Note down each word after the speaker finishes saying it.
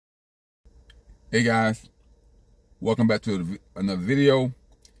Hey guys, welcome back to another video.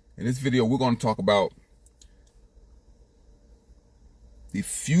 In this video, we're going to talk about the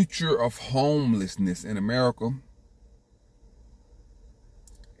future of homelessness in America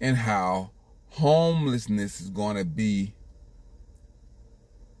and how homelessness is going to be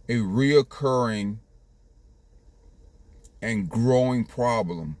a reoccurring and growing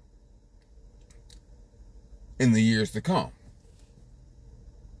problem in the years to come.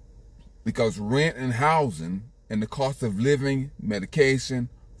 Because rent and housing and the cost of living, medication,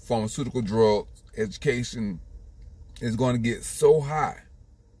 pharmaceutical drugs, education is going to get so high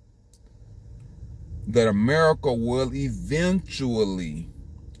that America will eventually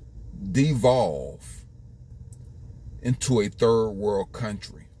devolve into a third world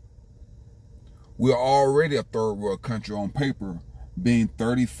country. We are already a third world country on paper, being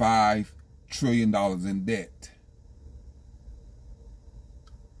 $35 trillion in debt.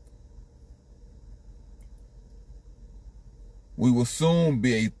 We will soon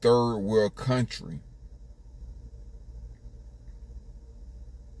be a third world country.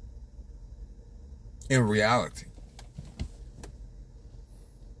 In reality.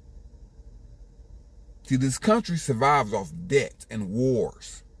 See, this country survives off debt and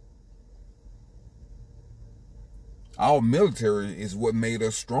wars. Our military is what made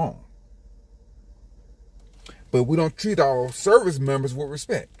us strong. But we don't treat our service members with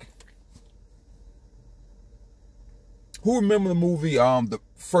respect. Who remember the movie The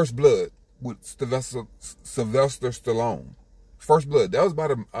First Blood with Sylvester Stallone? First Blood. That was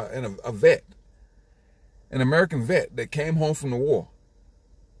about a vet, an American vet that came home from the war.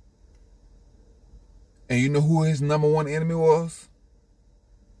 And you know who his number one enemy was?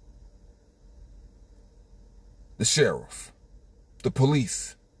 The sheriff, the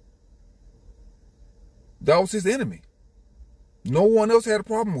police. That was his enemy. No one else had a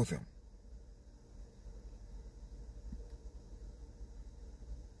problem with him.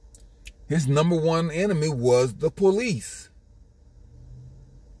 His number one enemy was the police.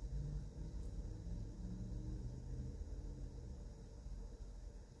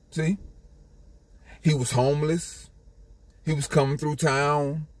 See? He was homeless. He was coming through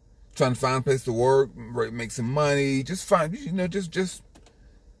town, trying to find a place to work, make some money, just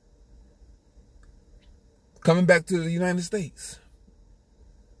coming back to the United States.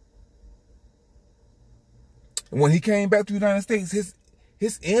 And when he came back to the United States,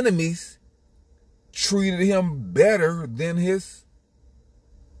 his enemies treated him better than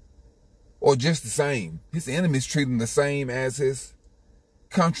or just the same. His enemies treated him the same as his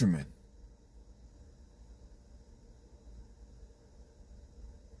countrymen.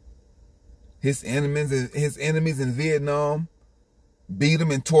 His enemies in Vietnam beat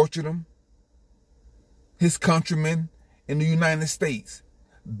him and tortured him. His countrymen in the United States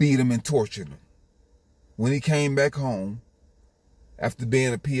beat him and tortured him when he came back home after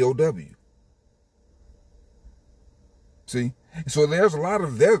being a POW. See? So there's a lot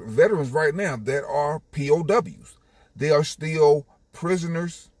of veterans right now that are POWs. They are still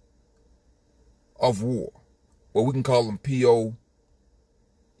prisoners of war. Or we can call them POEs.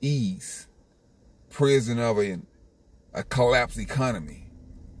 Prison of a collapsed economy.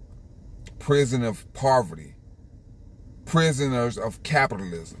 Prison of poverty. Prisoners of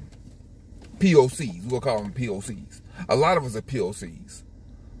capitalism. POCs. We'll call them POCs. A lot of us are POCs.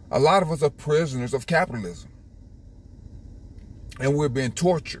 A lot of us are prisoners of capitalism. And we're being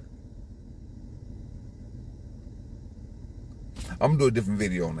tortured. I'm going to do a different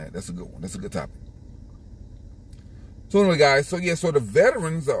video on that. That's a good one. That's a good topic. So anyway, guys, so the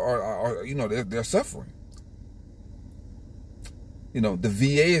veterans are they're suffering. The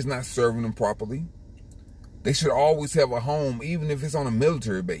VA is not serving them properly. They should always have a home, even if it's on a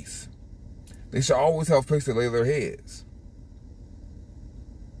military base. They should always have a place to lay their heads.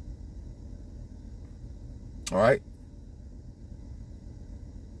 All right?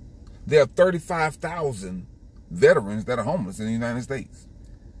 There are 35,000 veterans that are homeless in the United States.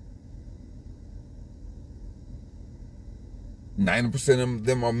 90% of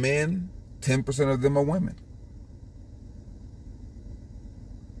them are men, 10% of them are women.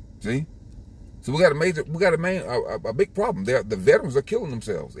 See? So we got a big problem. The veterans are killing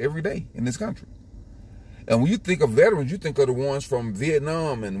themselves every day in this country. And when you think of veterans, you think of the ones from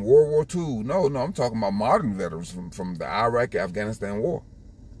Vietnam and World War II. No, I'm talking about modern veterans from the Iraq-Afghanistan war.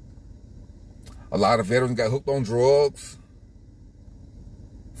 A lot of veterans got hooked on drugs,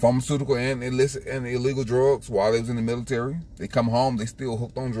 pharmaceutical and illicit and illegal drugs while they was in the military. They come home, they still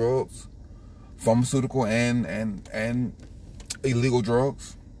hooked on drugs, pharmaceutical and illegal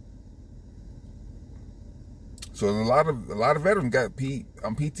drugs. So a lot of veterans got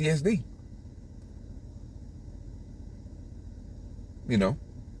PTSD. you know.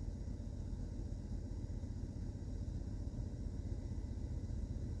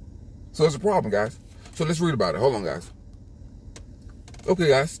 So it's a problem, guys. So let's read about it. Hold on, guys. Okay,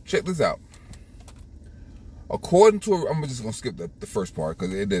 guys, check this out. According to, I'm just going to skip the first part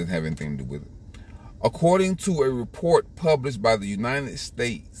because it doesn't have anything to do with it. According to a report published by the United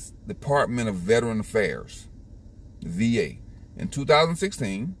States Department of Veteran Affairs, the VA, in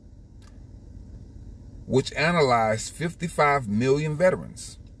 2016, which analyzed 55 million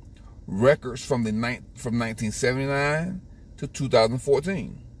veterans, records from 1979 to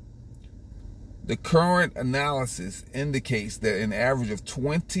 2014. The current analysis indicates that an average of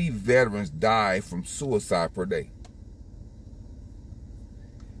 20 veterans die from suicide per day.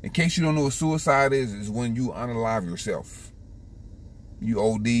 In case you don't know what suicide is when you unalive yourself. You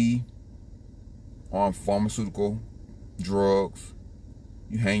OD on pharmaceutical drugs,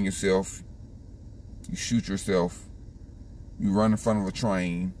 you hang yourself, you shoot yourself, you run in front of a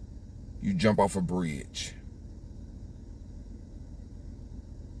train, you jump off a bridge,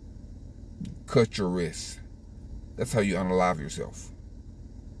 cut your wrist. That's how you unalive yourself.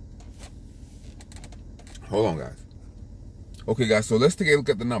 Hold on, guys. Okay, guys, so let's take a look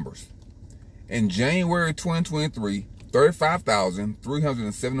at the numbers. In January 2023,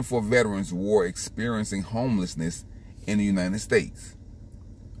 35,374 veterans were experiencing homelessness in the United States,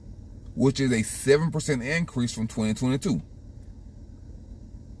 which is a 7% increase from 2022.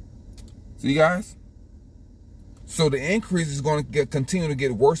 See, guys? So the increase is going to continue to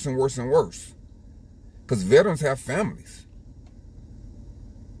get worse and worse and worse, because veterans have families.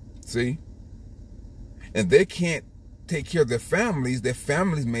 See? And they can't take care of their families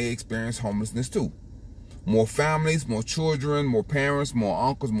may experience homelessness too. More families, more children, more parents, more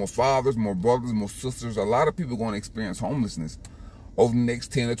uncles, more fathers, more brothers, more sisters. A lot of people are going to experience homelessness over the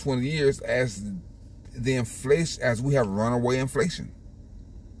next 10 or 20 years as we have runaway inflation.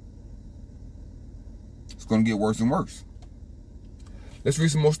 It's going to get worse and worse. Let's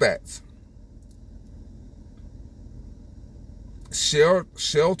read some more stats.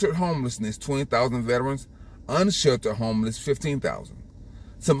 Sheltered homelessness, 20,000 veterans. Unsheltered homeless, 15,000.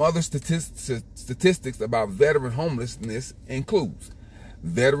 Some other statistics about veteran homelessness includes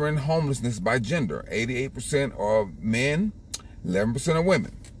veteran homelessness by gender, 88% are men, 11% are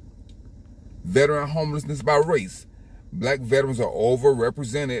women. Veteran homelessness by race, black veterans are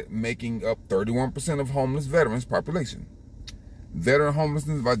overrepresented, making up 31% of homeless veterans population. Veteran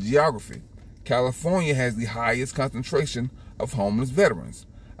homelessness by geography, California has the highest concentration of homeless veterans,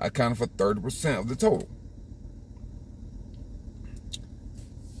 accounting for 30% of the total.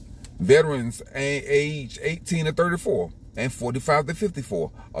 Veterans age 18 to 34 and 45 to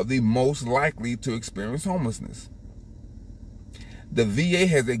 54 are the most likely to experience homelessness. The VA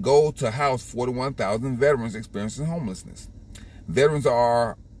has a goal to house 41,000 veterans experiencing homelessness. Veterans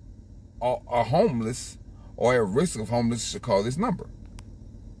are homeless or at risk of homelessness should call this number.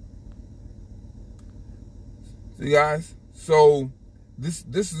 See, guys? So this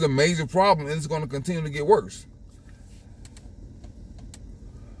is a major problem, and it's going to continue to get worse.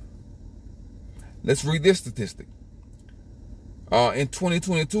 Let's read this statistic. In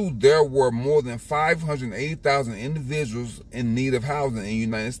 2022, there were more than 580,000 individuals in need of housing in the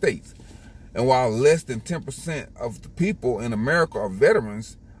United States. And while less than 10% of the people in America are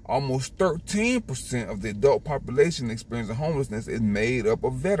veterans, almost 13% of the adult population experiencing homelessness is made up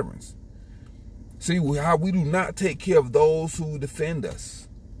of veterans. See how we do not take care of those who defend us.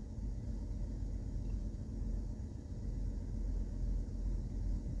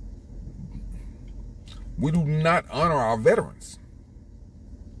 We do not honor our veterans.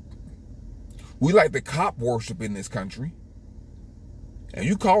 We like the cop worship in this country. And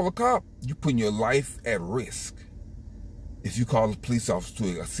you call a cop, you're putting your life at risk if you call a police officer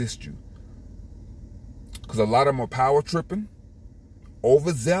to assist you. Because a lot of them are power tripping,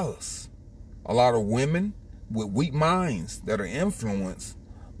 overzealous. A lot of women with weak minds that are influenced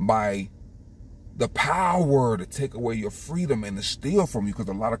by the power to take away your freedom and to steal from you, because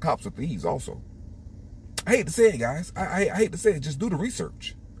a lot of cops are thieves also. I hate to say it, guys. I hate to say it. Just do the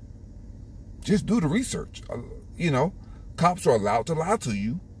research. Just do the research. You know, cops are allowed to lie to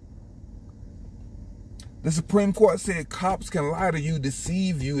you. The Supreme Court said cops can lie to you,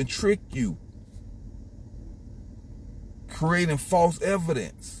 deceive you, and trick you, creating false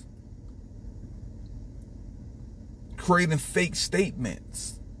evidence, creating fake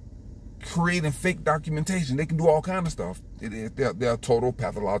statements, creating fake documentation. They can do all kinds of stuff. They're total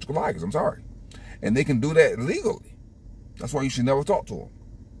pathological liars. I'm sorry. And they can do that legally. That's why you should never talk to them.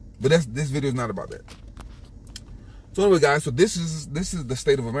 But this video is not about that. So anyway, guys, so this is the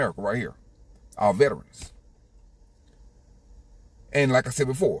state of America right here. Our veterans. And like I said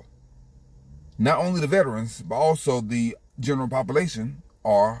before, not only the veterans, but also the general population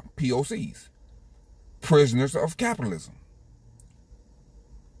are POCs, prisoners of capitalism.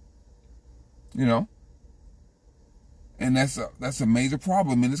 You know? And that's a major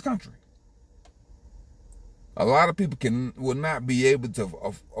problem in this country. A lot of people will not be able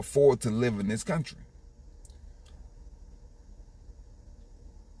to afford to live in this country.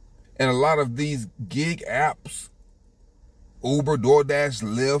 And a lot of these gig apps, Uber, DoorDash,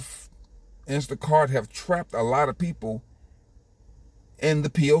 Lyft, Instacart, have trapped a lot of people in the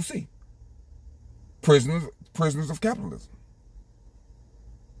POC. Prisoners of capitalism.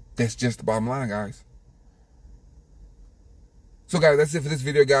 That's just the bottom line, guys. So, guys, that's it for this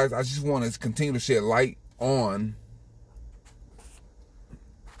video, guys. I just want to continue to shed light on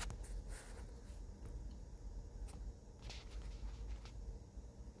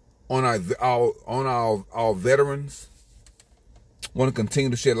our veterans. Want to continue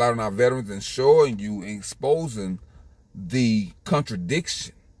to shed light on our veterans and showing you, exposing the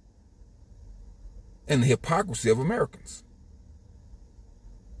contradiction and the hypocrisy of Americans.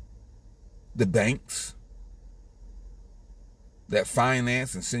 The banks that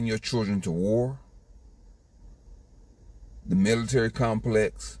finance and send your children to war, the military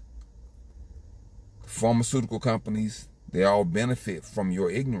complex, pharmaceutical companies, they all benefit from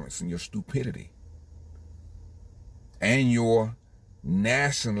your ignorance and your stupidity and your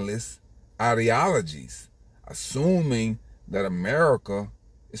nationalist ideologies, assuming that America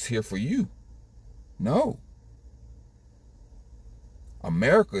is here for you. No.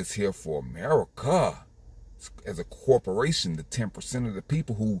 America is here for America as a corporation, the 10% of the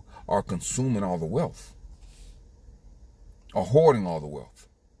people who are consuming all the wealth, are hoarding all the wealth.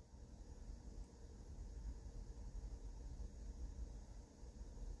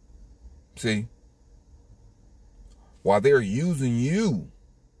 See? While they're using you,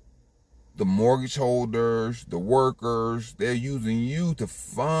 the mortgage holders, the workers, they're using you to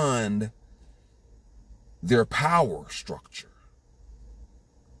fund their power structure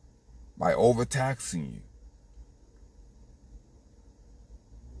by overtaxing you,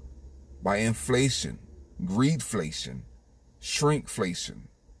 by inflation, greedflation, shrinkflation.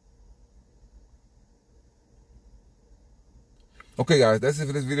 Okay, guys, that's it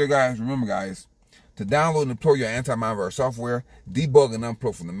for this video, guys. Remember, guys, to download and deploy your anti-malware software, debug and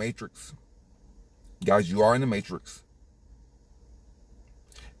unplug from the matrix. Guys, you are in the matrix.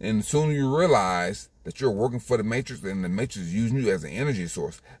 And the sooner you realize that you're working for the matrix and the matrix is using you as an energy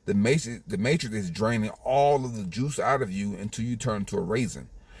source, the matrix is draining all of the juice out of you until you turn to a raisin.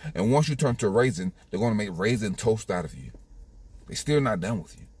 And once you turn to a raisin, they're going to make raisin toast out of you. They're still not done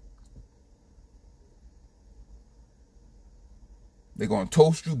with you. They're going to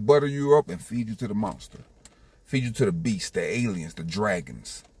toast you, butter you up, and feed you to the monster. Feed you to the beasts, the aliens, the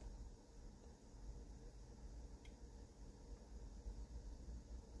dragons.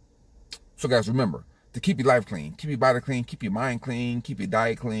 So, guys, remember to keep your life clean, keep your body clean, keep your mind clean, keep your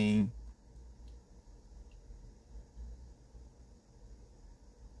diet clean.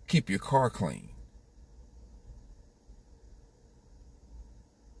 Keep your car clean.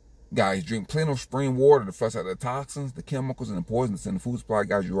 Guys, drink plenty of spring water to flush out the toxins, the chemicals, and the poisons in the food supply.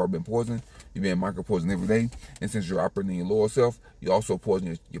 Guys, you are being poisoned. You're being micro-poisoned every day. And since you're operating in your lower self, you also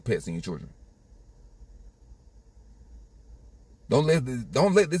poison your pets and your children. Don't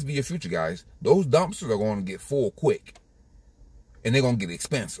let this be your future, guys. Those dumpsters are going to get full quick. And they're going to get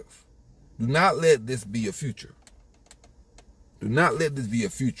expensive. Do not let this be your future. Do not let this be your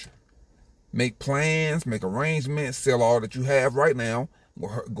future. Make plans, make arrangements, sell all that you have right now.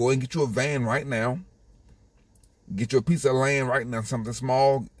 Go and get you a van right now. Get you a piece of land right now, something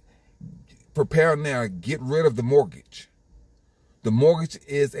small. Prepare now. Get rid of the mortgage. The mortgage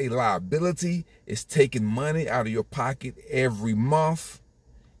is a liability. It's taking money out of your pocket every month.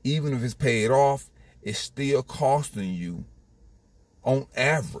 Even if it's paid off, it's still costing you, on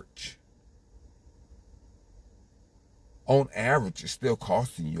average, it's still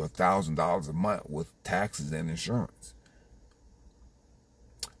costing you $1,000 a month with taxes and insurance.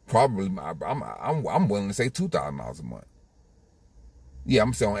 Probably, I'm willing to say $2,000 a month. Yeah,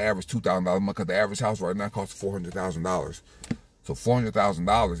 I'm saying on average $2,000 a month because the average house right now costs $400,000. So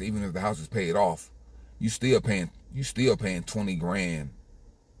 $400,000, even if the house is paid off, you still paying 20 grand,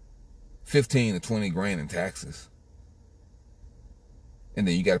 15 to 20 grand in taxes. And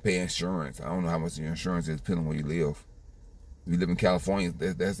then you got to pay insurance. I don't know how much your insurance is depending on where you live. If you live in California,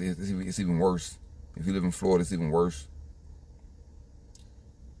 it's even worse. If you live in Florida, it's even worse.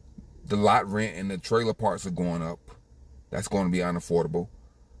 The lot rent and the trailer parts are going up. That's going to be unaffordable.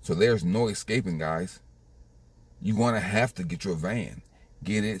 So there's no escaping, guys. you're going to have to get your van.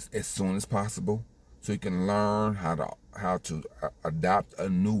 Get it as soon as possible so you can learn how to adopt a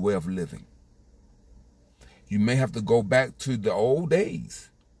new way of living. You may have to go back to the old days.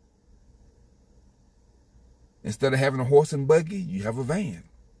 Instead of having a horse and buggy, you have a van.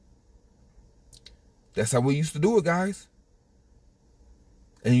 That's how we used to do it, guys.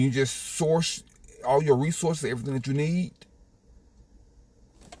 And you just source all your resources, everything that you need.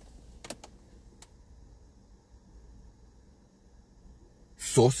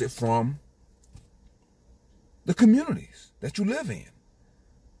 Source it from the communities that you live in.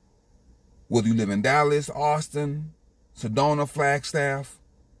 Whether you live in Dallas, Austin, Sedona, Flagstaff,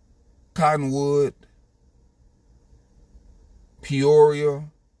 Cottonwood, Peoria,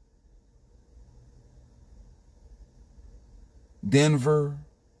 Denver,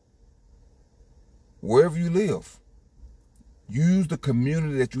 wherever you live, use the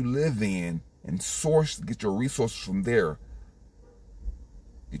community that you live in and get your resources from there.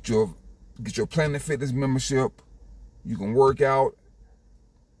 Get your Planet Fitness membership. You can work out.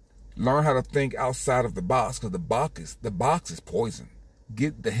 Learn how to think outside of the box, because the box is poison.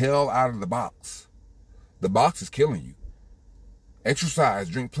 Get the hell out of the box. The box is killing you. Exercise,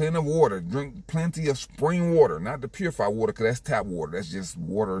 drink plenty of water, drink plenty of spring water, not the purified water, because that's tap water. That's just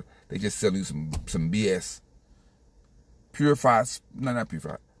water. They just sell you some BS. Purified, no, not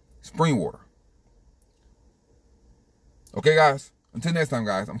purified, spring water. Okay, guys? Until next time,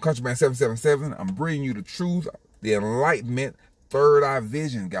 guys, I'm Countryman 777. I'm bringing you the truth, the enlightenment, third eye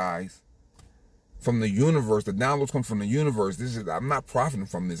vision, guys, from the universe. The downloads come from the universe. I'm not profiting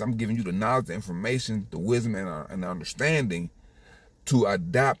from this. I'm giving you the knowledge, the information, the wisdom, and the understanding to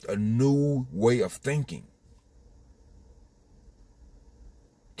adopt a new way of thinking.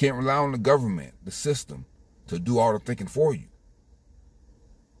 Can't rely on the government, the system, to do all the thinking for you.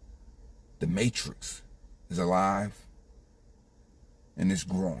 The matrix is alive. And it's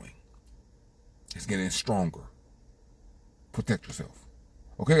growing. It's getting stronger. Protect yourself.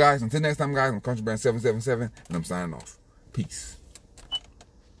 Okay, guys. Until next time, guys, I'm Countryman 777, and I'm signing off. Peace.